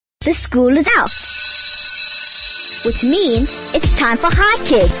The school is out, which means it's time for Hi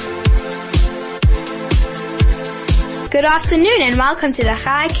Kids. Good afternoon and welcome to the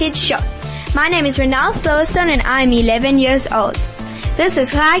Hi Kids Show. My name is Renal Silverstone and I'm 11 years old. This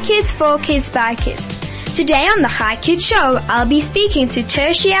is Hi Kids for Kids by Kids. Today on the Hi Kids Show, I'll be speaking to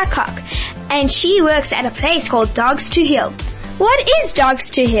Tersia Kock, and she works at a place called Dogs to Heal. What is Dogs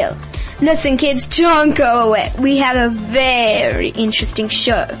to Heal? Listen kids, don't go away. We have a very interesting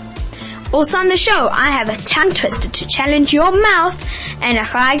show. Also on the show, I have a tongue twister to challenge your mouth and a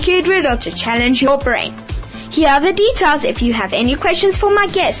Hi Kid riddle to challenge your brain. Here are the details if you have any questions for my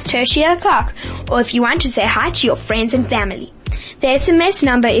guest, Tersia Kock, or if you want to say hi to your friends and family. The SMS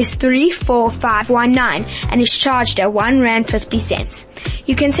number is 34519 and is charged at R1.50.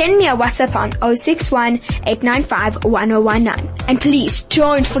 You can send me a WhatsApp on 061-895-1019. And please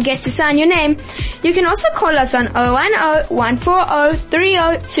don't forget to sign your name. You can also call us on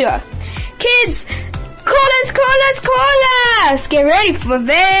 010-140-3020. Kids, call us! Get ready for a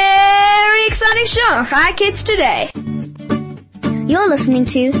very exciting show on Hi Kids today. You're listening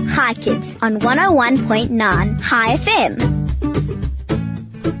to Hi Kids on 101.9 Hi FM.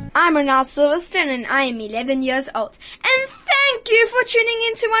 I'm Renal Silverstone and I am 11 years old. And thank you for tuning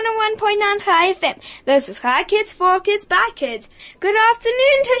in to 101.9 Hi FM. This is Hi Kids for Kids by Kids. Good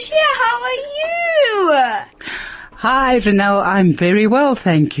afternoon, Tersia. How are you? Hi, Renal. I'm very well,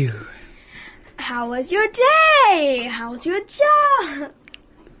 thank you. How was your day? How was your job?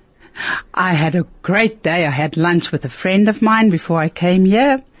 I had a great day. I had lunch with a friend of mine before I came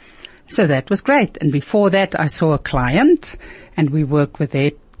here. So that was great. And before that, I saw a client and we worked with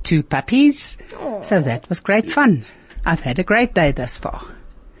their 2 puppies. Aww. So that was great fun. I've had a great day thus far.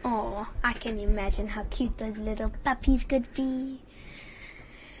 Oh, I can imagine how cute those little puppies could be.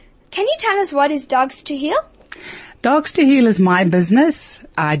 Can you tell us what is Dogs to Heal? Dogs to Heal is my business.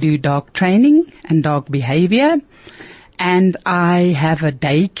 I do dog training and dog behavior. And I have a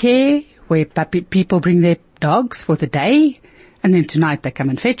daycare where people bring their dogs for the day. And then tonight they come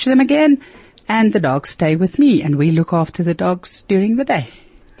and fetch them again. And the dogs stay with me. And we look after the dogs during the day.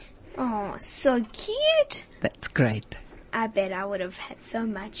 Oh, so cute. That's great. I bet I would have had so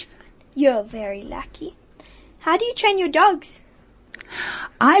much fun. You're very lucky. How do you train your dogs?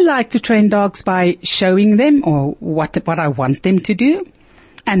 I like to train dogs by showing them or what I want them to do,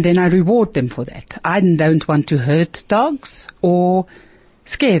 and then I reward them for that. I don't want to hurt dogs or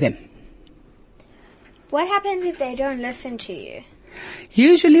scare them. What happens if they don't listen to you?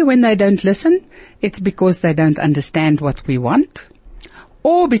 Usually when they don't listen, it's because they don't understand what we want,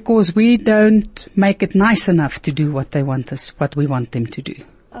 or because we don't make it nice enough to do what we want them to do.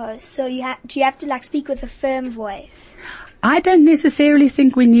 Oh, so do you have to speak with a firm voice? I don't necessarily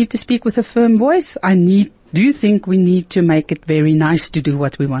think we need to speak with a firm voice. Do think we need to make it very nice to do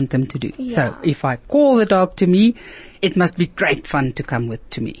what we want them to do. Yeah. So if I call the dog to me, it must be great fun to come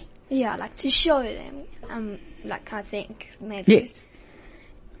to me. Yeah, to show them. I think maybe. Yes.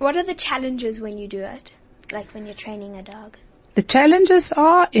 What are the challenges when you do it? When you're training a dog? The challenges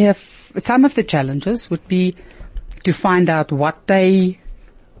are, some of the challenges would be to find out what they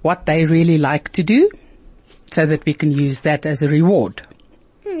really like to do, so that we can use that as a reward.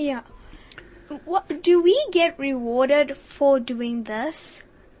 Yeah. What do we get rewarded for doing this?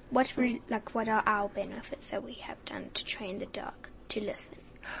 What are our benefits that we have done to train the dog to listen?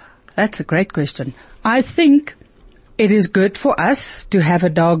 That's a great question. I think it is good for us to have a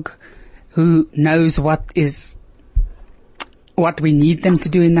dog who knows what we need them to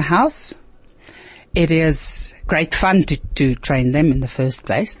do in the house. It is great fun to train them in the first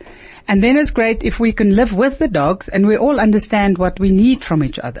place. And then it's great if we can live with the dogs and we all understand what we need from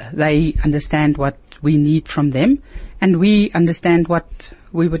each other. They understand what we need from them and we understand what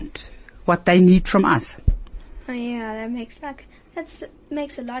they need from us. Oh yeah, that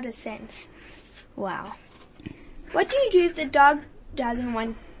makes a lot of sense. Wow. What do you do if the dog doesn't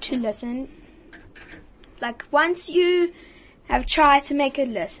want to listen? Once you have tried to make it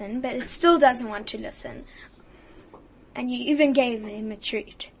listen, but it still doesn't want to listen, and you even gave him a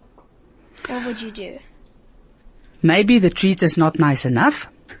treat, what would you do? Maybe the treat is not nice enough.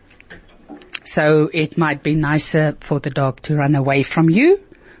 So it might be nicer for the dog to run away from you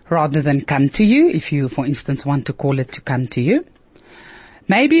rather than come to you if you, for instance, want to call it to come to you.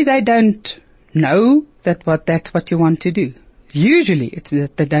 Maybe they don't know that's what you want to do. Usually it's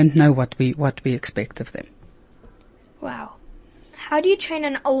that they don't know what we expect of them. Wow. How do you train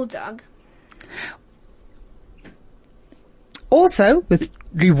an old dog? Also with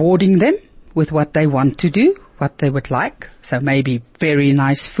rewarding them with what they want to do, what they would like. So maybe very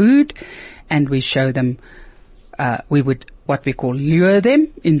nice food, and we show them what what we call lure them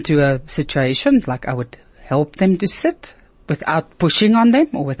into a situation, like I would help them to sit without pushing on them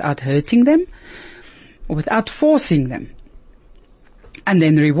or without hurting them or without forcing them. And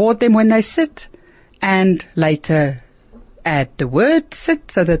then reward them when they sit, and later add the word sit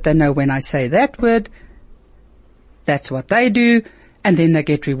so that they know when I say that word, that's what they do, and then they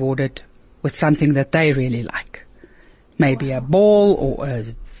get rewarded with something that they really like. Maybe a ball or a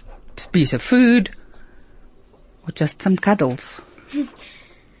piece of food or just some cuddles.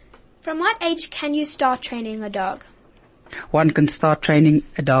 From what age can you start training a dog? One can start training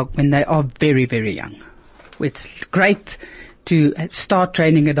a dog when they are very, very young. It's great to start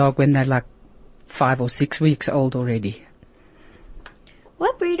training a dog when they're like 5 or 6 weeks old already.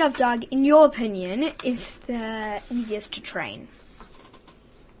 What breed of dog, in your opinion, is the easiest to train?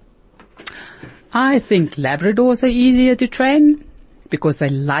 I think Labradors are easier to train because they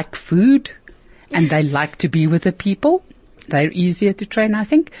like food and they like to be with the people. They're easier to train, I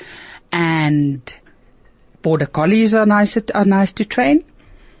think. And Border Collies are nice to train.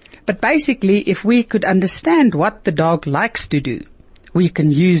 But basically, if we could understand what the dog likes to do, we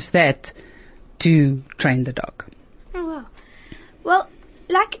can use that to train the dog. Oh, wow. Well,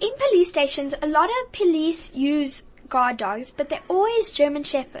 like in police stations, a lot of police use guard dogs, but they're always German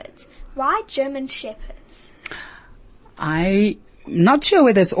Shepherds. Why German Shepherds? I'm not sure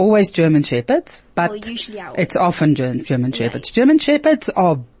whether it's always German Shepherds, but usually it's often German Shepherds. German Shepherds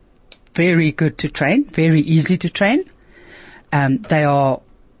are very good to train, very easy to train.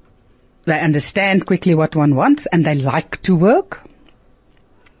 They understand quickly what one wants, and they like to work.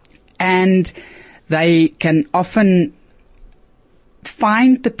 And they can often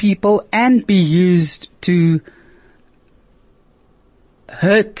find the people and be used to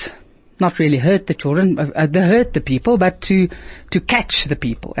not really hurt the children, hurt the people, but to catch the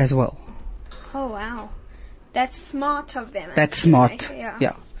people as well. Oh, wow. That's smart of them. That's smart,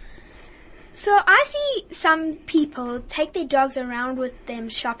 yeah. So I see some people take their dogs around with them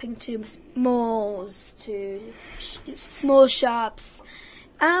shopping to malls, to small shops.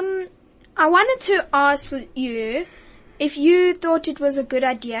 I wanted to ask you if you thought it was a good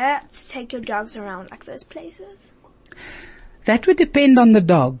idea to take your dogs around like those places. That would depend on the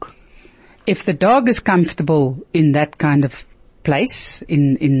dog. If the dog is comfortable in that kind of place,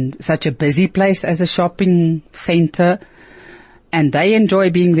 in such a busy place as a shopping center, and they enjoy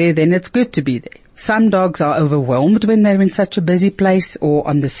being there, then it's good to be there. Some dogs are overwhelmed when they're in such a busy place or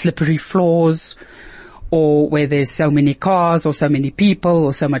on the slippery floors or where there's so many cars or so many people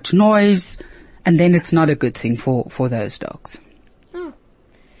or so much noise, and then it's not a good thing for those dogs. Oh.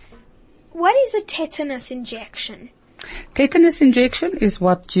 What is a tetanus injection? Tetanus injection is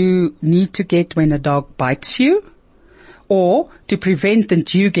what you need to get when a dog bites you, or to prevent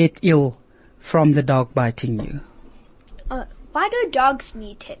that you get ill from the dog biting you. Why do dogs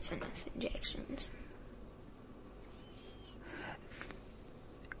need tetanus injections?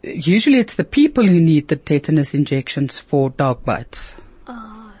 Usually it's the people who need the tetanus injections for dog bites.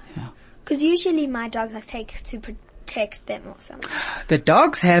 Oh. Because usually my dogs I take to protect them or something. The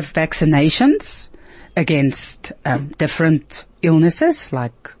dogs have vaccinations against different illnesses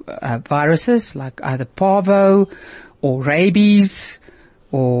like viruses, like either parvo or rabies,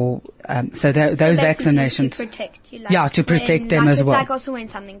 or those vaccinations. To protect you, to protect them as well. It's like also when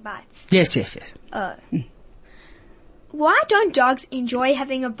something bites. Yes. Oh. Why don't dogs enjoy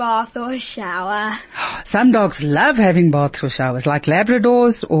having a bath or a shower? Some dogs love having baths or showers, like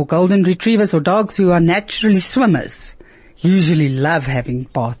Labradors or Golden Retrievers or dogs who are naturally swimmers. Usually love having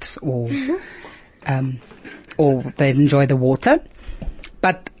baths or they enjoy the water.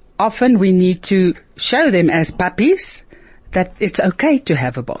 But often we need to show them as puppies that it's okay to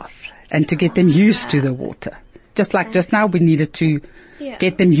have a bath and to get them used to the water. Just like just now we needed to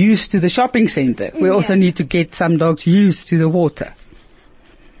get them used to the shopping center. We also need to get some dogs used to the water.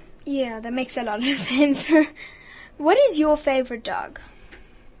 Yeah, that makes a lot of sense. What is your favorite dog?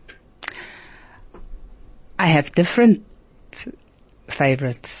 I have different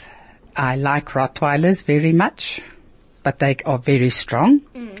favorites. I like Rottweilers very much, but they are very strong.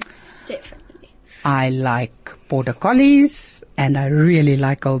 Definitely. I like Border Collies, and I really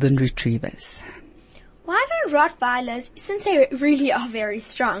like Golden Retrievers. Why don't Rottweilers, since they really are very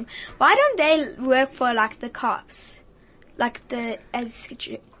strong, why don't they work for like the cops, like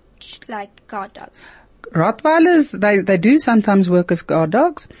guard dogs? Rottweilers, they do sometimes work as guard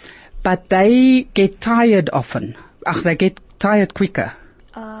dogs, but they get tired often. They get tired quicker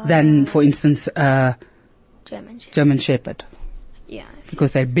than, for instance, German Shepherd. Yeah.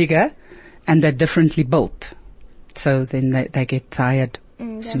 Because they're bigger and they're differently built. So then they get tired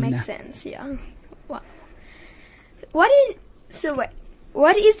sooner. That makes sense, yeah. Wow. What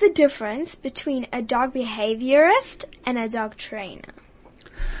is the difference between a dog behaviorist and a dog trainer?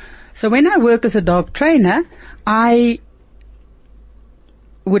 So when I work as a dog trainer, I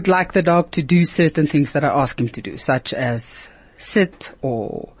would like the dog to do certain things that I ask him to do, such as sit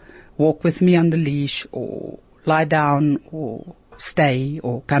or walk with me on the leash or lie down or stay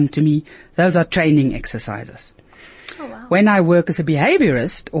or come to me. Those are training exercises. Oh, wow. When I work as a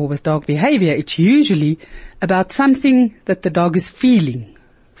behaviorist or with dog behavior, it's usually about something that the dog is feeling,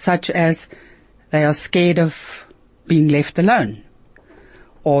 such as they are scared of being left alone,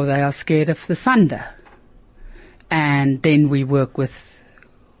 or they are scared of the thunder. And then we work with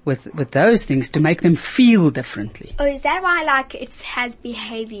those things to make them feel differently. Oh, is that why, like, it has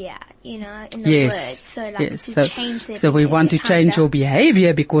behavior, in the Yes. word? So, like, Yes. to So, change their so we want to behavior, change kinda. your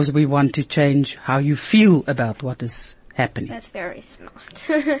behavior because we want to change how you feel about what is happening. That's very smart.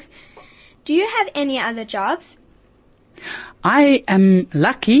 Do you have any other jobs? I am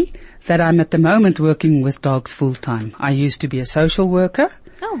lucky that I'm at the moment working with dogs full time. I used to be a social worker.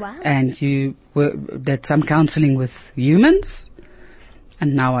 Oh, wow. And did some counseling with humans.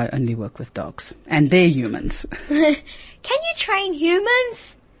 And now I only work with dogs. And they're humans. Can you train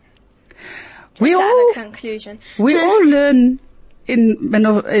humans? We Just all, a conclusion. we all learn in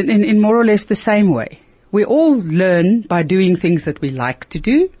more or less the same way. We all learn by doing things that we like to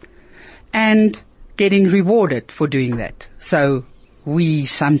do and getting rewarded for doing that. So we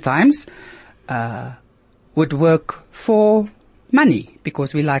sometimes would work for money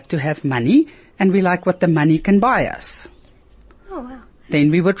because we like to have money and we like what the money can buy us. Oh, wow. Then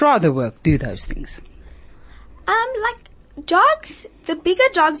we would rather do those things. Like dogs, the bigger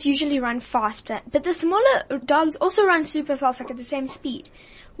dogs usually run faster, but the smaller dogs also run super fast, like at the same speed.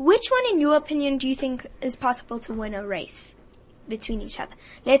 Which one, in your opinion, do you think is possible to win a race between each other?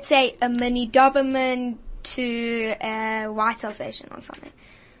 Let's say a mini Doberman to a White Alsatian or something.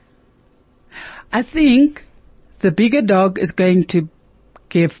 I think the bigger dog is going to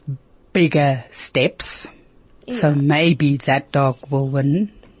give bigger steps. Yeah. So maybe that dog will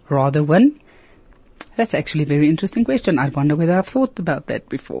win. That's actually a very interesting question. I wonder whether I've thought about that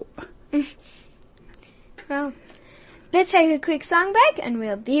before. Well, let's take a quick song break and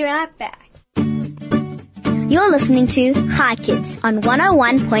we'll be right back. You're listening to Hi Kids on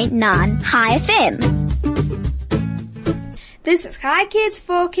 101.9 Hi FM. This is Hi Kids,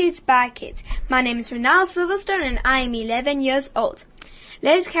 for Kids, by Kids. My name is Renelle Silverstone and I am 11 years old.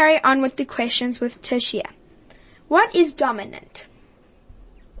 Let's carry on with the questions with Tersia. What is dominant?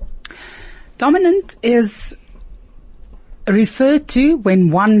 Dominant is referred to when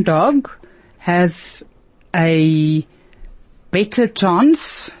one dog has a better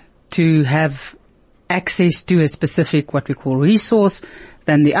chance to have access to a specific, what we call resource,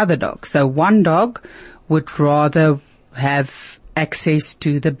 than the other dog. So one dog would rather have access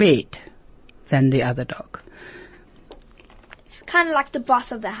to the bed than the other dog. It's kind of like the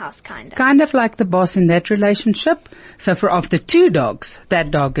boss of the house, kind of. Kind of like the boss in that relationship. So of the two dogs,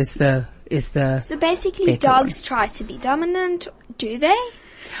 that dog is the So basically better dogs one. try to be dominant, do they?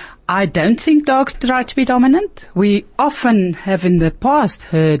 I don't think dogs try to be dominant. We often have in the past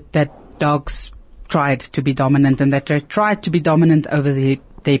heard that dogs tried to be dominant and that they tried to be dominant over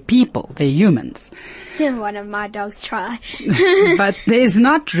their people, their humans. One of my dogs try. But there's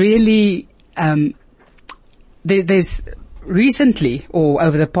not really, there's recently, or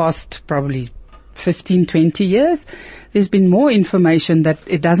over the past probably 15, 20 years, there's been more information that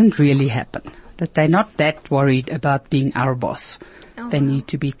it doesn't really happen, that they're not that worried about being our boss. Oh, They wow. need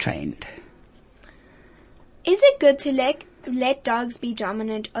to be trained. Is it good to let dogs be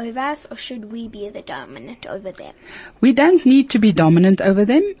dominant over us, or should we be the dominant over them? We don't need to be dominant over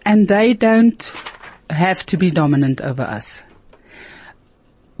them, and they don't have to be dominant over us.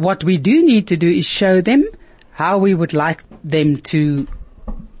 What we do need to do is show them how we would like them to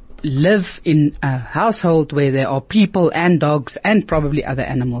live in a household where there are people and dogs and probably other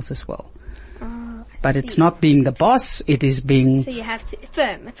animals as well. But it's not being the boss, it is being... So you have to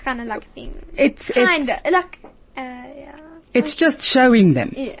firm. It's kind of like being It's yeah. It's just showing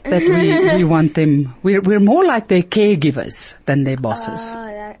them Yeah. that we want them... We're more like their caregivers than their bosses.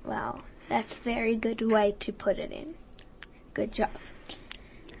 Wow, that's a very good way to put it in. Good job.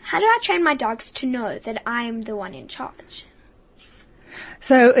 How do I train my dogs to know that I am the one in charge?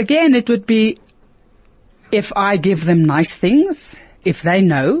 So again, it would be if I give them nice things, if they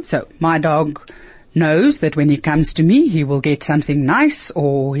know. So my dog knows that when he comes to me, he will get something nice,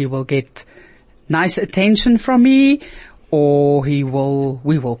 or he will get nice attention from me, or we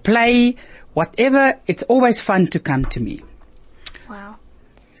will play, whatever. It's always fun to come to me. Wow.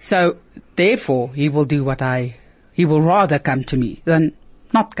 So therefore, he he will rather come to me than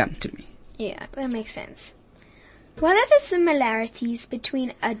not come to me. Yeah, that makes sense. What are the similarities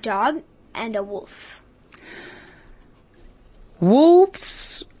between a dog and a wolf?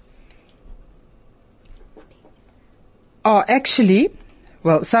 Wolves are actually,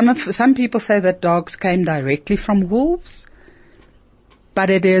 well, some people say that dogs came directly from wolves,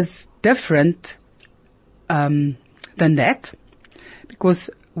 but it is different than that, because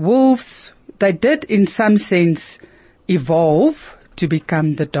wolves, they did in some sense evolve to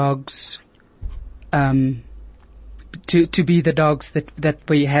become the dogs, to be the dogs that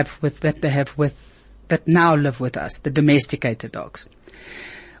we have that now live with us, the domesticated dogs.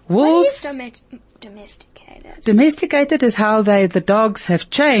 Wolves. What is domesticated? Domesticated is how the dogs have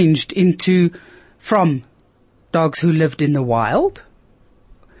changed from dogs who lived in the wild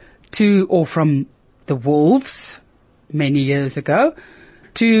or from the wolves many years ago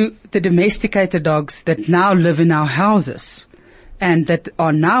to the domesticated dogs that now live in our houses and that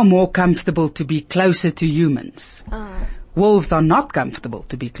are now more comfortable to be closer to humans. Oh. Wolves are not comfortable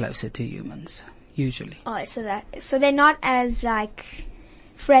to be closer to humans, usually. Oh, so they're not as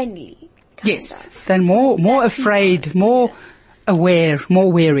friendly. Yes, they're more afraid, more aware,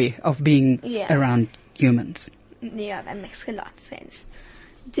 more wary of being around humans. Yeah, that makes a lot of sense.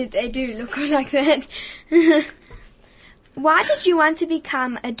 They do look like that. Why did you want to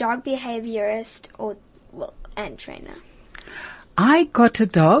become a dog behaviorist and trainer? I got a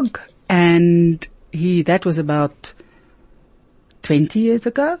dog, and that was about 20 years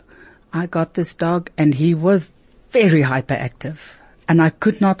ago. I got this dog, and he was very hyperactive, and I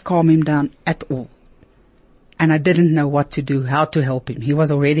could not calm him down at all. And I didn't know what to do, how to help him. He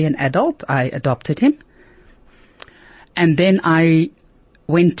was already an adult. I adopted him. And then I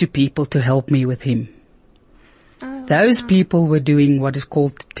went to people to help me with him. Those people were doing what is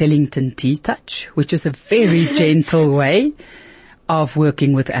called Tellington T-Touch, which is a very gentle way of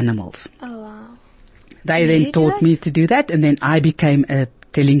working with animals. Oh, wow. They then taught me to do that, and then I became a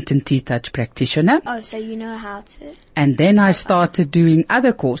Tellington T-Touch practitioner. Oh, so you know how to. And then I started doing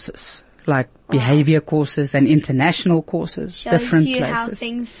other courses, like behavior courses and international courses, different places. How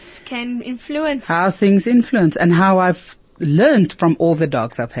things can influence. How things influence, and how I've learned from all the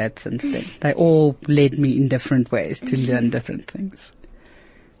dogs I've had since then. They all led me in different ways to learn different things.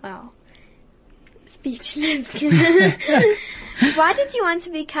 Wow. Speechless. Why did you want to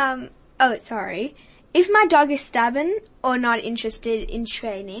become... Oh, sorry. If my dog is stubborn or not interested in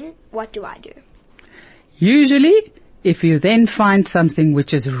training, what do I do? Usually, if you then find something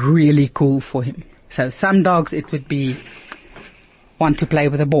which is really cool for him. So some dogs, it would be want to play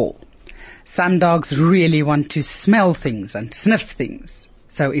with a ball. Some dogs really want to smell things and sniff things.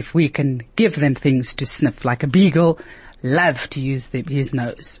 So if we can give them things to sniff, like a beagle, love to use his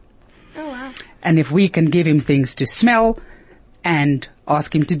nose. Oh, wow. And if we can give him things to smell and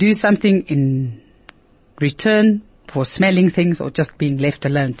ask him to do something in return for smelling things or just being left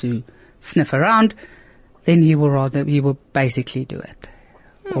alone to sniff around, then he will basically do it.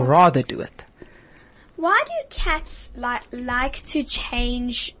 Or rather do it. Why do cats like to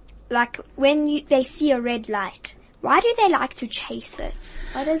change, like when they see a red light? Why do they like to chase it?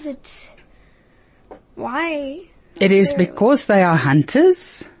 What is it? Why? It is because they are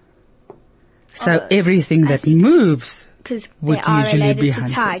hunters. So everything that moves would they are usually related be to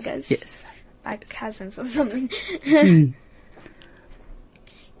hunters. tigers. Yes. Like cousins or something.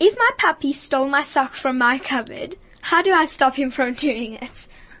 If my puppy stole my sock from my cupboard, how do I stop him from doing it?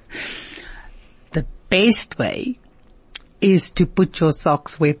 The best way is to put your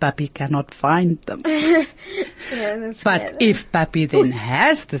socks where puppy cannot find them. But if puppy then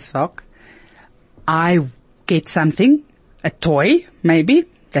has the sock, I get something, a toy maybe,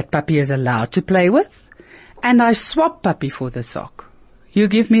 that puppy is allowed to play with, and I swap puppy for the sock. You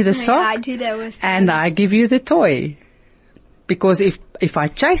give me the sock, I do that with and I give you the toy. Because if I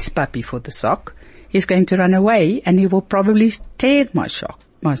chase puppy for the sock, he's going to run away and he will probably tear my sock.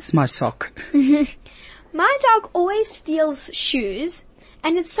 My dog always steals shoes,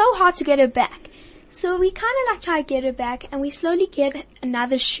 and it's so hard to get her back. So we kind of like try to get her back, and we slowly get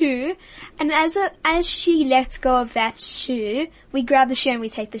another shoe, and as she lets go of that shoe, we grab the shoe and we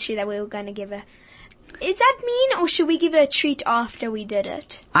take the shoe that we were going to give her. Is that mean, or should we give her a treat after we did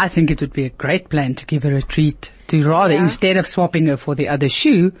it? I think it would be a great plan to give her a treat, to rather, instead of swapping her for the other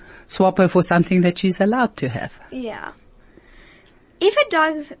shoe, swap her for something that she's allowed to have. Yeah. If a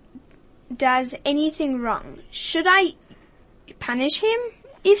dog does anything wrong, should I punish him?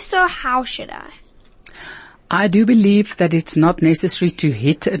 If so, how should I? I do believe that it's not necessary to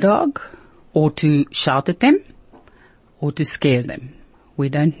hit a dog or to shout at them or to scare them. We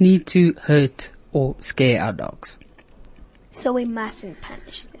don't need to hurt or scare our dogs. So we mustn't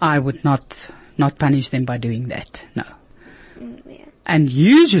punish them. I would not punish them by doing that, no. Yeah. And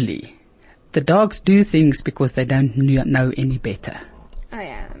usually, the dogs do things because they don't know any better. Oh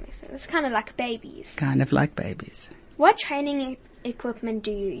yeah, that makes sense. It's kind of like babies. Kind of like babies. What training equipment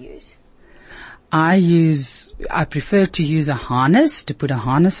do you use? I prefer to use a harness, to put a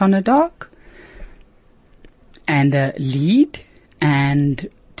harness on a dog, and a lead, and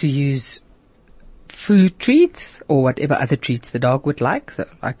to use food treats or whatever other treats the dog would like, so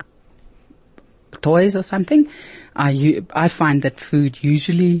like toys or something. I find that food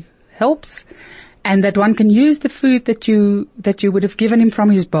usually helps, and that one can use the food that you would have given him from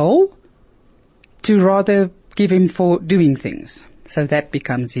his bowl to rather give him for doing things. So that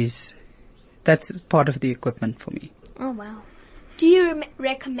becomes that's part of the equipment for me. Oh wow. Do you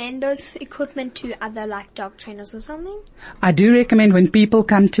recommend those equipment to other like dog trainers or something? I do recommend when people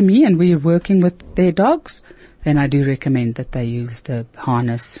come to me and we're working with their dogs, then I do recommend that they use the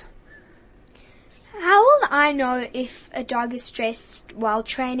harness. How will I know if a dog is stressed while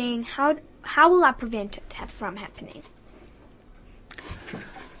training? How will I prevent it from happening?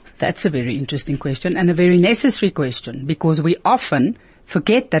 That's a very interesting question and a very necessary question, because we often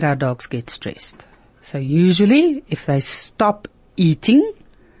forget that our dogs get stressed. So usually if they stop eating,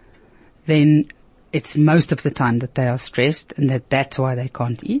 then it's most of the time that they are stressed and that's why they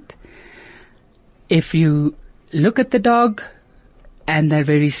can't eat. If you look at the dog and they're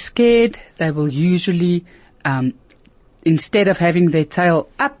very scared, they will usually, instead of having their tail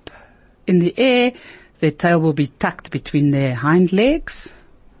up in the air, their tail will be tucked between their hind legs.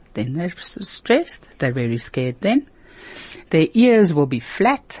 Then they're stressed. They're very scared then. Their ears will be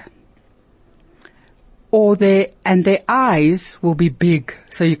flat. And their eyes will be big,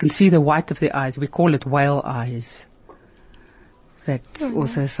 so you can see the white of their eyes. We call it whale eyes. That's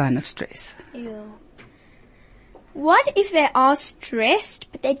also a sign of stress. Ew. What if they are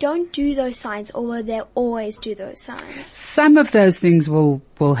stressed, but they don't do those signs, or will they always do those signs? Some of those things will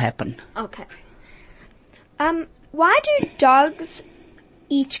happen. Okay. Why do dogs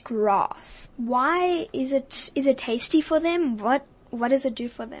eat grass? Why is it tasty for them? What does it do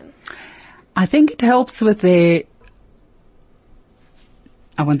for them? I think it helps with their,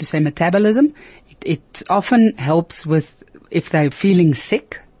 I want to say metabolism. It often helps with if they're feeling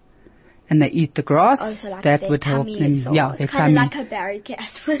sick and they eat the grass. Oh, so like that would help them. Yeah, it's kind of like a buried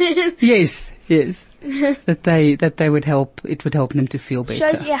gas for them. Yes. that they would help. It would help them to feel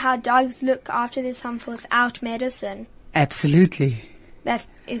better. Shows you how dogs look after their son without medicine. Absolutely. That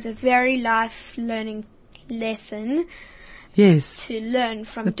is a very life learning lesson. Yes. To learn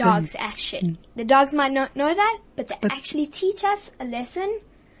from dogs' action. The dogs might not know that, but they actually teach us a lesson.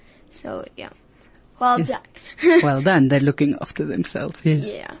 So, yeah. Well done. Well done. They're looking after themselves, yes.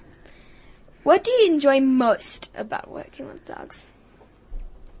 Yeah. What do you enjoy most about working with dogs?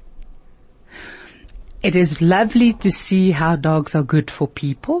 It is lovely to see how dogs are good for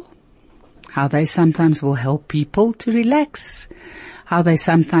people, how they sometimes will help people to relax, how they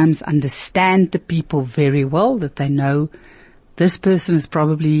sometimes understand the people very well, that they know this person is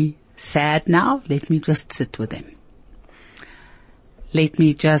probably sad now. Let me just sit with them. Let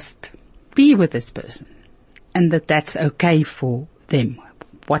me just be with this person. And that's okay for them.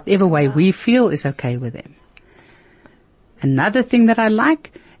 Whatever way we feel is okay with them. Another thing that I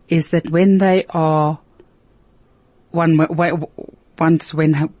like is that when they are, when one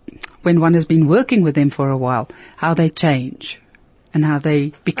has been working with them for a while, how they change and how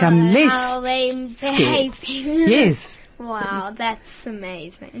they become less how they behave. Yes. Wow, that's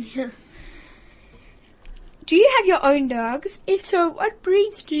amazing. Do you have your own dogs? If so, what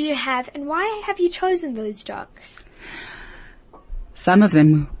breeds do you have and why have you chosen those dogs? Some of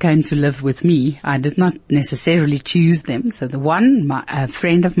them came to live with me. I did not necessarily choose them. So a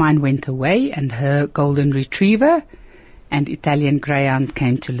friend of mine went away and her golden retriever and Italian greyhound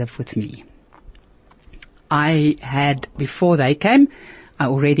came to live with me. Before they came, I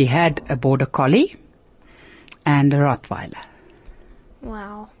already had a border collie and a Rottweiler.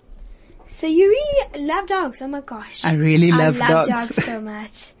 Wow. So you really love dogs. Oh my gosh. I really love dogs. I love dogs so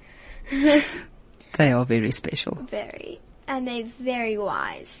much. They are very special. Very. And they're very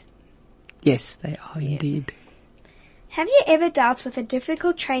wise. Yes, they are indeed. Have you ever dealt with a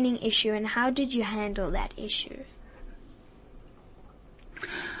difficult training issue and how did you handle that issue?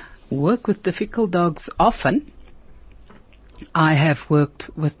 Work with difficult dogs often. I have worked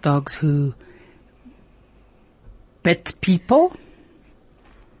with dogs who bit people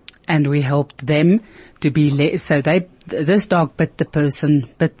and we helped them to be this dog bit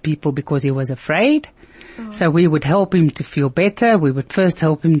people because he was afraid. Oh. So we would help him to feel better. We would first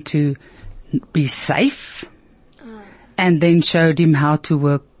help him to be safe. Oh. and then showed him how to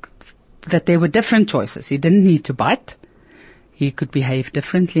work, that there were different choices. He didn't need to bite. He could behave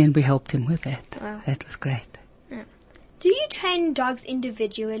differently, and we helped him with that. Wow. That was great. Do you train dogs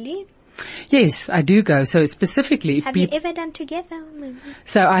individually? Yes, I do go. So specifically, if Have you ever done together?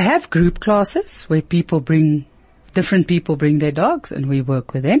 So I have group classes where different people bring their dogs and we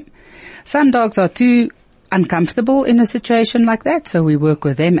work with them. Some dogs are too uncomfortable in a situation like that, so we work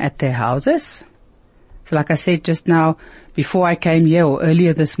with them at their houses. So like I said just now, before I came here or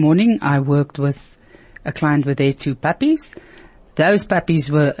earlier this morning, I worked with a client with their 2 puppies. Those puppies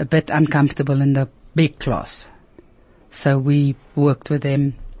were a bit uncomfortable in the big class. So we worked with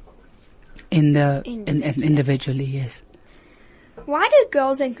them individually, yes. Why do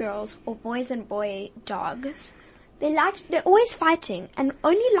girls and girls, or boys and boy dogs, they're always fighting, and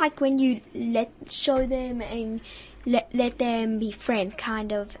only like when you show them and let them be friends,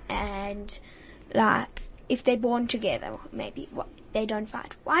 kind of, and like if they're born together, maybe they don't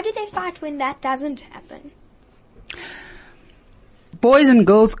fight. Why do they fight when that doesn't happen? Boys and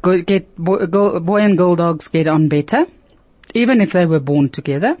girls boy and girl dogs get on better, even if they were born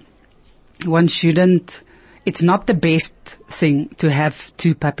together. It's not the best thing to have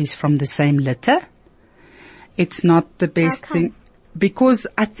 2 puppies from the same litter. It's not the best thing because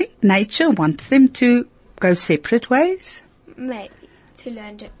I think nature wants them to go separate ways. Maybe to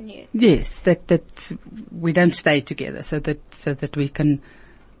learn new things. Yes, that we don't stay together so that we can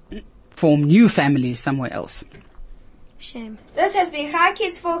form new families somewhere else. Shame. This has been Hi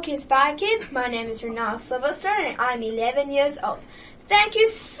Kids, for Kids, by Kids. My name is Renal Silverstone and I'm 11 years old. Thank you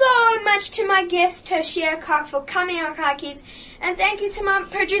so much to my guest, Tersia Kock, for coming on Hi Kids. And thank you to my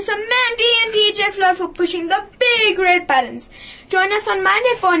producer, Mandy, and DJ Flo for pushing the big red buttons. Join us on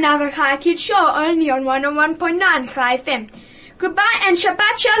Monday for another Hi Kids show, only on 101.9 Hi FM. Goodbye and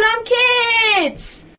Shabbat Shalom, kids!